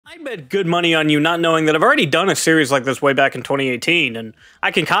I bet good money on you not knowing that I've already done a series like this way back in 2018, and I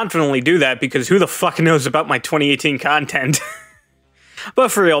can confidently do that because who the fuck knows about my 2018 content?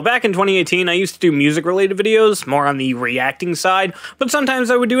 But for real, back in 2018, I used to do music-related videos, more on the reacting side, but sometimes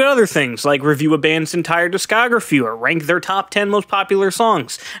I would do other things, like review a band's entire discography or rank their top 10 most popular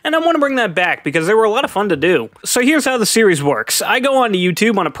songs, and I want to bring that back because they were a lot of fun to do. So here's how the series works. I go onto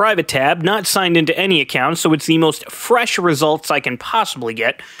YouTube on a private tab, not signed into any account, so it's the most fresh results I can possibly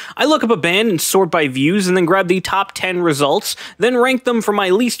get. I look up a band and sort by views, and then grab the top 10 results, then rank them from my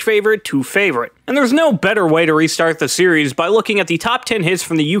least favorite to favorite. And there's no better way to restart the series by looking at the top 10 hits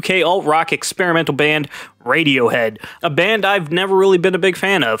from the UK alt-rock experimental band Radiohead, a band I've never really been a big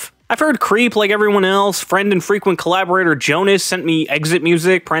fan of. I've heard Creep like everyone else. Friend and frequent collaborator Jonas sent me Exit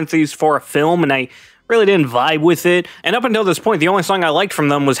Music, parentheses, for a film, and I really didn't vibe with it. And up until this point, the only song I liked from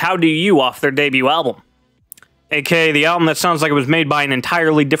them was How Do You off their debut album. AKA the album that sounds like it was made by an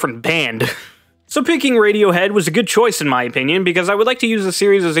entirely different band. So picking Radiohead was a good choice in my opinion, because I would like to use the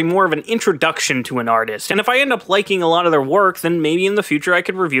series as a more of an introduction to an artist, and if I end up liking a lot of their work, then maybe in the future I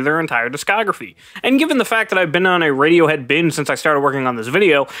could review their entire discography. And given the fact that I've been on a Radiohead binge since I started working on this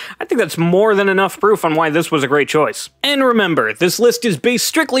video, I think that's more than enough proof on why this was a great choice. And remember, this list is based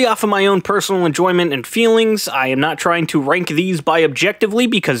strictly off of my own personal enjoyment and feelings. I am not trying to rank these by objectively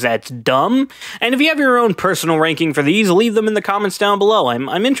because that's dumb, and if you have your own personal ranking for these, leave them in the comments down below.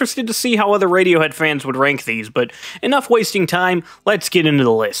 I'm interested to see how other Radiohead fans would rank these, but enough wasting time, let's get into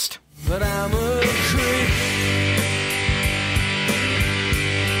the list.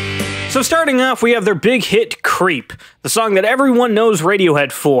 So starting off, we have their big hit, Creep, the song that everyone knows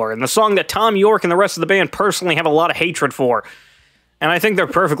Radiohead for, and the song that Thom Yorke and the rest of the band personally have a lot of hatred for, and I think they're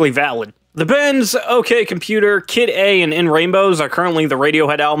perfectly valid. The band's OK Computer, Kid A, and In Rainbows are currently the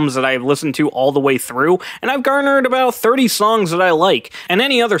Radiohead albums that I've listened to all the way through, and I've garnered about 30 songs that I like, and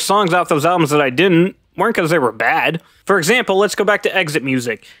any other songs off those albums that I didn't weren't because they were bad. For example, let's go back to Exit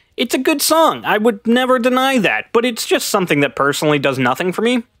Music. It's a good song, I would never deny that, but it's just something that personally does nothing for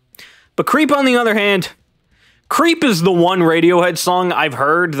me. But Creep, on the other hand, Creep is the one Radiohead song I've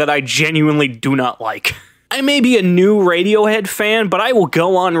heard that I genuinely do not like. I may be a new Radiohead fan, but I will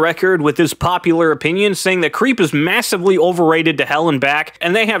go on record with this popular opinion saying that Creep is massively overrated to hell and back,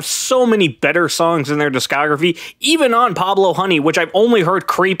 and they have so many better songs in their discography, even on Pablo Honey, which I've only heard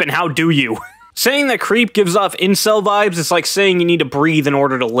Creep and How Do You. Saying that Creep gives off incel vibes is like saying you need to breathe in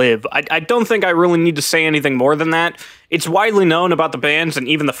order to live. I don't think I really need to say anything more than that. It's widely known about the band's and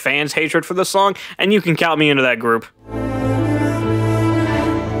even the fans' hatred for this song, and you can count me into that group.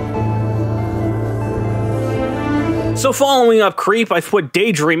 So following up Creep, I've put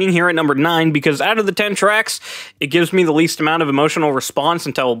Daydreaming here at number 9 because out of the 10 tracks, it gives me the least amount of emotional response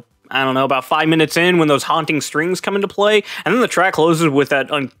until, I don't know, about 5 minutes in when those haunting strings come into play, and then the track closes with that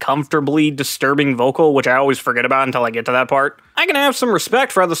uncomfortably disturbing vocal, which I always forget about until I get to that part. I can have some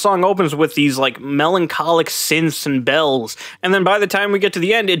respect for how the song opens with these, like, melancholic synths and bells, and then by the time we get to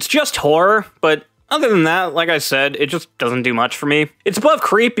the end, it's just horror, but other than that, like I said, it just doesn't do much for me. It's above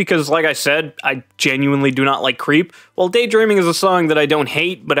Creep because, like I said, I genuinely do not like Creep, while Daydreaming is a song that I don't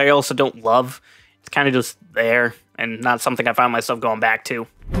hate, but I also don't love. It's kind of just there, and not something I find myself going back to.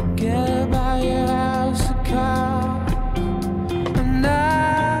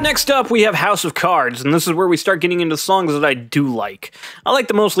 Next up, we have House of Cards, and this is where we start getting into songs that I do like. I like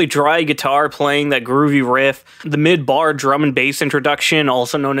the mostly dry guitar playing, that groovy riff, the mid-bar drum and bass introduction,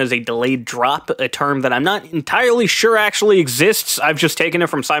 also known as a delayed drop, a term that I'm not entirely sure actually exists. I've just taken it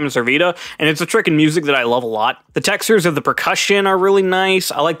from Simon Servita, and it's a trick in music that I love a lot. The textures of the percussion are really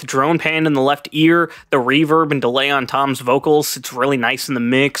nice. I like the drone pan in the left ear, the reverb and delay on Tom's vocals. It's really nice in the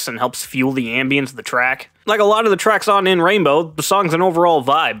mix and helps fuel the ambience of the track. Like a lot of the tracks on In Rainbow, the song's an overall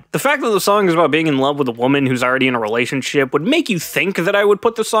vibe. The fact that the song is about being in love with a woman who's already in a relationship would make you think that I would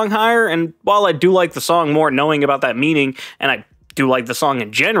put the song higher, and while I do like the song more knowing about that meaning, and I do like the song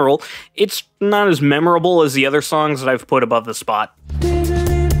in general, it's not as memorable as the other songs that I've put above the spot.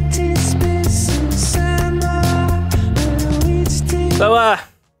 So,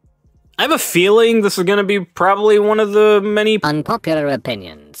 I have a feeling this is going to be probably one of the many unpopular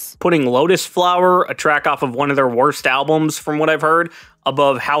opinions. Putting Lotus Flower, a track off of one of their worst albums from what I've heard,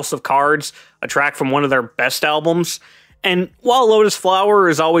 above House of Cards, a track from one of their best albums. And while Lotus Flower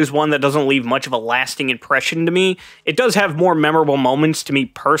is always one that doesn't leave much of a lasting impression to me, it does have more memorable moments to me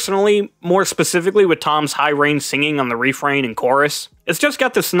personally, more specifically with Tom's high-range singing on the refrain and chorus. It's just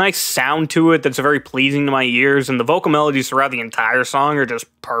got this nice sound to it that's very pleasing to my ears, and the vocal melodies throughout the entire song are just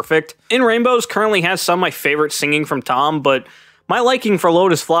perfect. In Rainbows currently has some of my favorite singing from Tom, but my liking for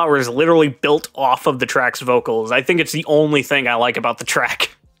Lotus Flower is literally built off of the track's vocals. I think it's the only thing I like about the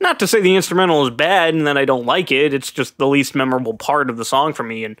track. Not to say the instrumental is bad and that I don't like it, it's just the least memorable part of the song for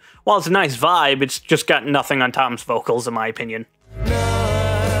me, and while it's a nice vibe, it's just got nothing on Tom's vocals in my opinion.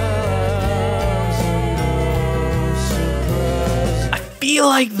 I feel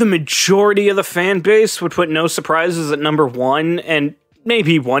like the majority of the fan base would put No Surprises at number 1, and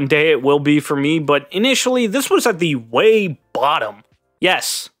maybe one day it will be for me, but initially this was at the way bottom.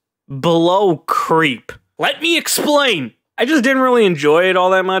 Yes, below Creep. Let me explain! I just didn't really enjoy it all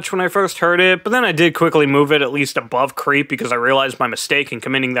that much when I first heard it, but then I did quickly move it at least above Creep because I realized my mistake in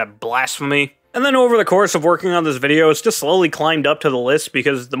committing that blasphemy. And then over the course of working on this video, it's just slowly climbed up to the list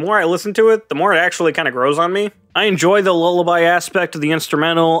because the more I listen to it, the more it actually kind of grows on me. I enjoy the lullaby aspect of the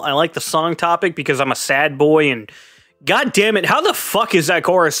instrumental, I like the song topic because I'm a sad boy, and god damn it, how the fuck is that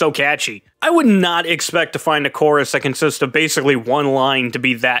chorus so catchy? I would not expect to find a chorus that consists of basically one line to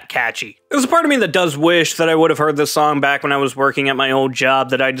be that catchy. There's a part of me that does wish that I would have heard this song back when I was working at my old job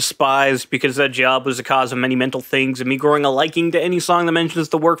that I despised because that job was the cause of many mental things and me growing a liking to any song that mentions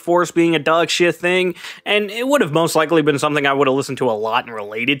the workforce being a dog shit thing, and it would have most likely been something I would have listened to a lot and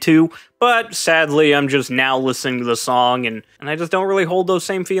related to, but sadly I'm just now listening to the song and I just don't really hold those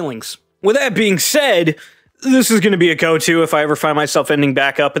same feelings. With that being said, this is going to be a go-to if I ever find myself ending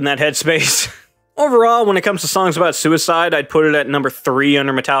back up in that headspace. Overall, when it comes to songs about suicide, I'd put it at number 3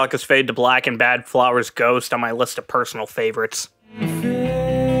 under Metallica's Fade to Black and Bad Flowers' Ghost on my list of personal favorites.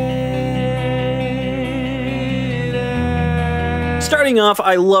 Starting off,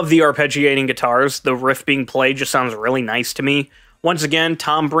 I love the arpeggiating guitars. The riff being played just sounds really nice to me. Once again,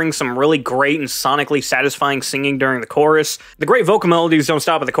 Tom brings some really great and sonically satisfying singing during the chorus. The great vocal melodies don't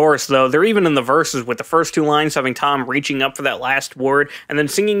stop at the chorus, though. They're even in the verses, with the first 2 lines having Tom reaching up for that last word, and then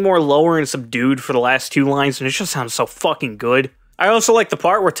singing more lower and subdued for the last 2 lines, and it just sounds so fucking good. I also like the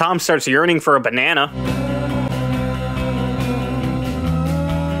part where Tom starts yearning for a banana.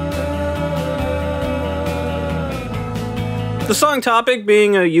 The song topic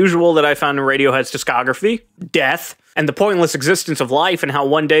being a usual that I found in Radiohead's discography, death, and the pointless existence of life and how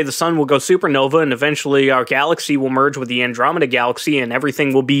one day the sun will go supernova and eventually our galaxy will merge with the Andromeda Galaxy and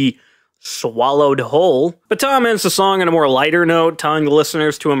everything will be swallowed whole. But Tom ends the song on a more lighter note, telling the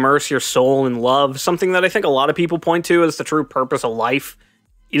listeners to immerse your soul in love, something that I think a lot of people point to as the true purpose of life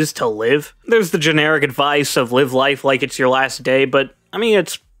is to live. There's the generic advice of live life like it's your last day, but I mean,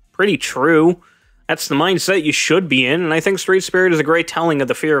 it's pretty true. That's the mindset you should be in, and I think Street Spirit is a great telling of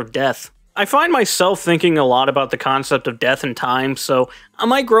the fear of death. I find myself thinking a lot about the concept of death and time, so I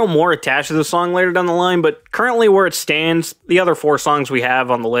might grow more attached to the song later down the line, but currently where it stands, the other 4 songs we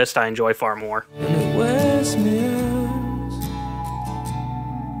have on the list I enjoy far more.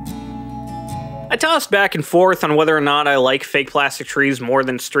 I tossed back and forth on whether or not I like Fake Plastic Trees more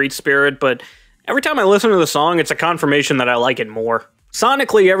than Street Spirit, but every time I listen to the song, it's a confirmation that I like it more.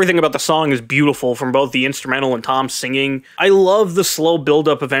 Sonically, everything about the song is beautiful, from both the instrumental and Tom's singing. I love the slow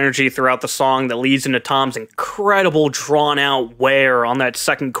buildup of energy throughout the song that leads into Tom's incredible drawn-out wail on that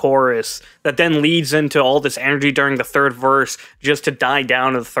second chorus, that then leads into all this energy during the 3rd verse, just to die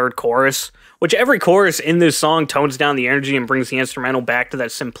down to the 3rd chorus. Which every chorus in this song tones down the energy and brings the instrumental back to that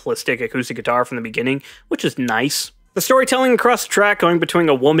simplistic acoustic guitar from the beginning, which is nice. The storytelling across the track, going between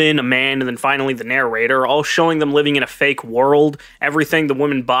a woman, a man, and then finally the narrator, all showing them living in a fake world. Everything the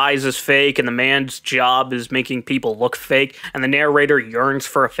woman buys is fake, and the man's job is making people look fake, and the narrator yearns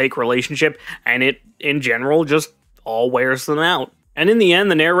for a fake relationship, and it, in general, just all wears them out. And in the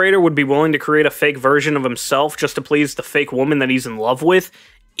end, the narrator would be willing to create a fake version of himself just to please the fake woman that he's in love with.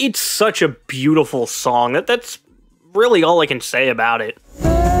 It's such a beautiful song. That's really all I can say about it.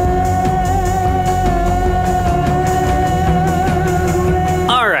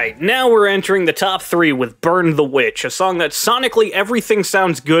 Now we're entering the top 3 with Burn the Witch, a song that sonically everything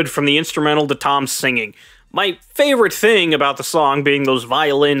sounds good from the instrumental to Tom's singing. My favorite thing about the song being those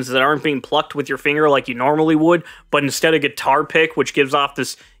violins that aren't being plucked with your finger like you normally would, but instead a guitar pick, which gives off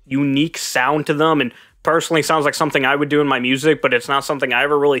this unique sound to them, and personally sounds like something I would do in my music, but it's not something I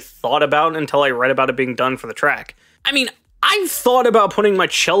ever really thought about until I read about it being done for the track. I mean, I've thought about putting my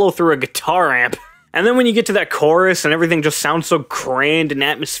cello through a guitar amp. And then when you get to that chorus and everything just sounds so grand and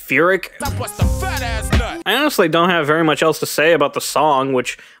atmospheric, I honestly don't have very much else to say about the song,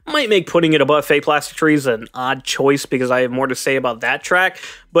 which might make putting it above Fake Plastic Trees an odd choice because I have more to say about that track,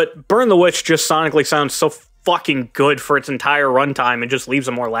 but Burn the Witch just sonically sounds so fucking good for its entire runtime and just leaves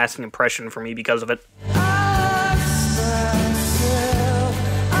a more lasting impression for me because of it.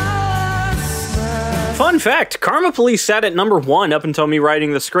 Fun fact, Karma Police sat at number 1 up until me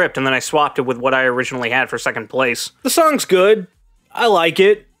writing the script, and then I swapped it with what I originally had for 2nd place. The song's good. I like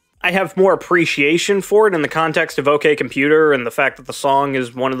it. I have more appreciation for it in the context of OK Computer and the fact that the song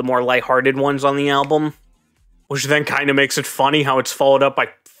is one of the more lighthearted ones on the album, which then kind of makes it funny how it's followed up by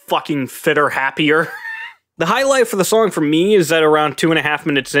fucking Fitter Happier. The highlight for the song for me is that around 2.5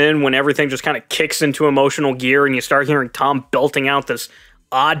 minutes in, when everything just kind of kicks into emotional gear and you start hearing Tom belting out this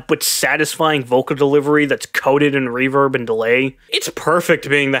odd but satisfying vocal delivery that's coated in reverb and delay. It's perfect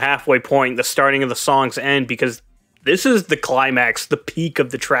being the halfway point, the starting of the song's end, because this is the climax, the peak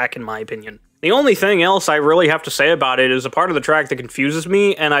of the track in my opinion. The only thing else I really have to say about it is a part of the track that confuses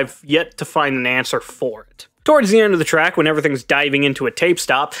me, and I've yet to find an answer for it. Towards the end of the track, when everything's diving into a tape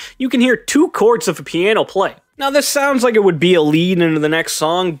stop, you can hear 2 chords of a piano play. Now this sounds like it would be a lead into the next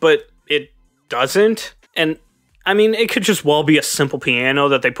song, but it doesn't. And I mean, it could just well be a simple piano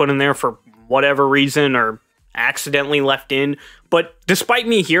that they put in there for whatever reason or accidentally left in. But despite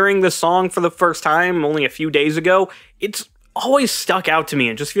me hearing this song for the first time only a few days ago, it's always stuck out to me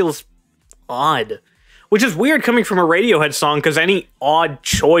and just feels odd. Which is weird coming from a Radiohead song, because any odd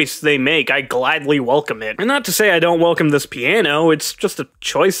choice they make, I gladly welcome it. And not to say I don't welcome this piano, it's just a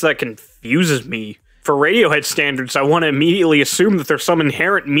choice that confuses me. For Radiohead standards, I want to immediately assume that there's some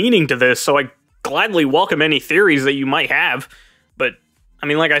inherent meaning to this, so I gladly welcome any theories that you might have. But, I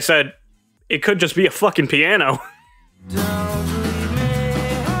mean, like I said, it could just be a fucking piano.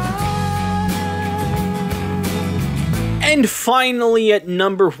 And finally, at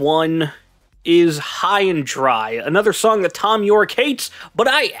number 1... is High and Dry, another song that Thom Yorke hates, but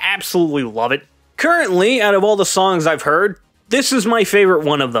I absolutely love it. Currently, out of all the songs I've heard, this is my favorite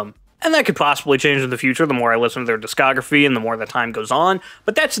one of them. And that could possibly change in the future the more I listen to their discography and the more the time goes on,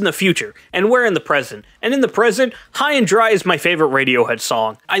 but that's in the future, and we're in the present. And in the present, High and Dry is my favorite Radiohead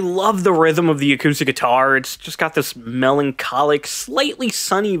song. I love the rhythm of the acoustic guitar, it's just got this melancholic, slightly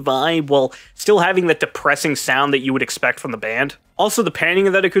sunny vibe while still having that depressing sound that you would expect from the band. Also, the panning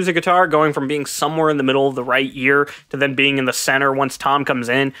of that acoustic guitar going from being somewhere in the middle of the right ear to then being in the center once Tom comes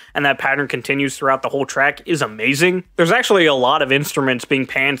in, and that pattern continues throughout the whole track, is amazing. There's actually a lot of instruments being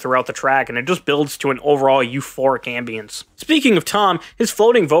panned throughout the track, and it just builds to an overall euphoric ambience. Speaking of Tom, his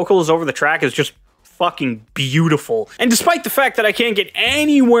floating vocals over the track is just fucking beautiful. And despite the fact that I can't get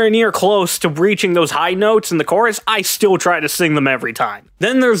anywhere near close to reaching those high notes in the chorus, I still try to sing them every time.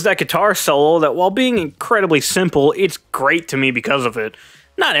 Then there's that guitar solo that, while being incredibly simple, it's great to me because of it.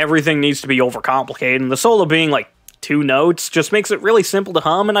 Not everything needs to be overcomplicated, and the solo being like 2 notes just makes it really simple to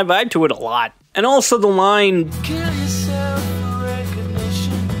hum, and I vibe to it a lot. And also the line, "Kill yourself for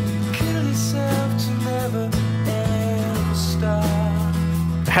recognition, kill yourself to never ever stop,"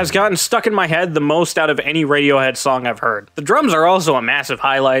 has gotten stuck in my head the most out of any Radiohead song I've heard. The drums are also a massive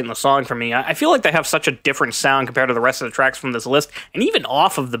highlight in the song for me. I feel like they have such a different sound compared to the rest of the tracks from this list, and even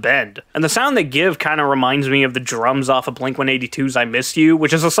off of The Bend. And the sound they give kind of reminds me of the drums off of Blink-182's I Missed You,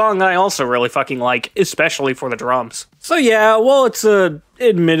 which is a song that I also really fucking like, especially for the drums. So yeah, while it's a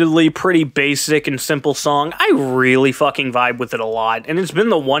admittedly pretty basic and simple song, I really fucking vibe with it a lot, and it's been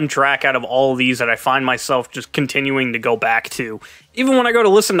the one track out of all of these that I find myself just continuing to go back to. Even when I go to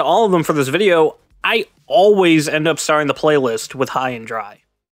listen to all of them for this video, I always end up starting the playlist with High and Dry.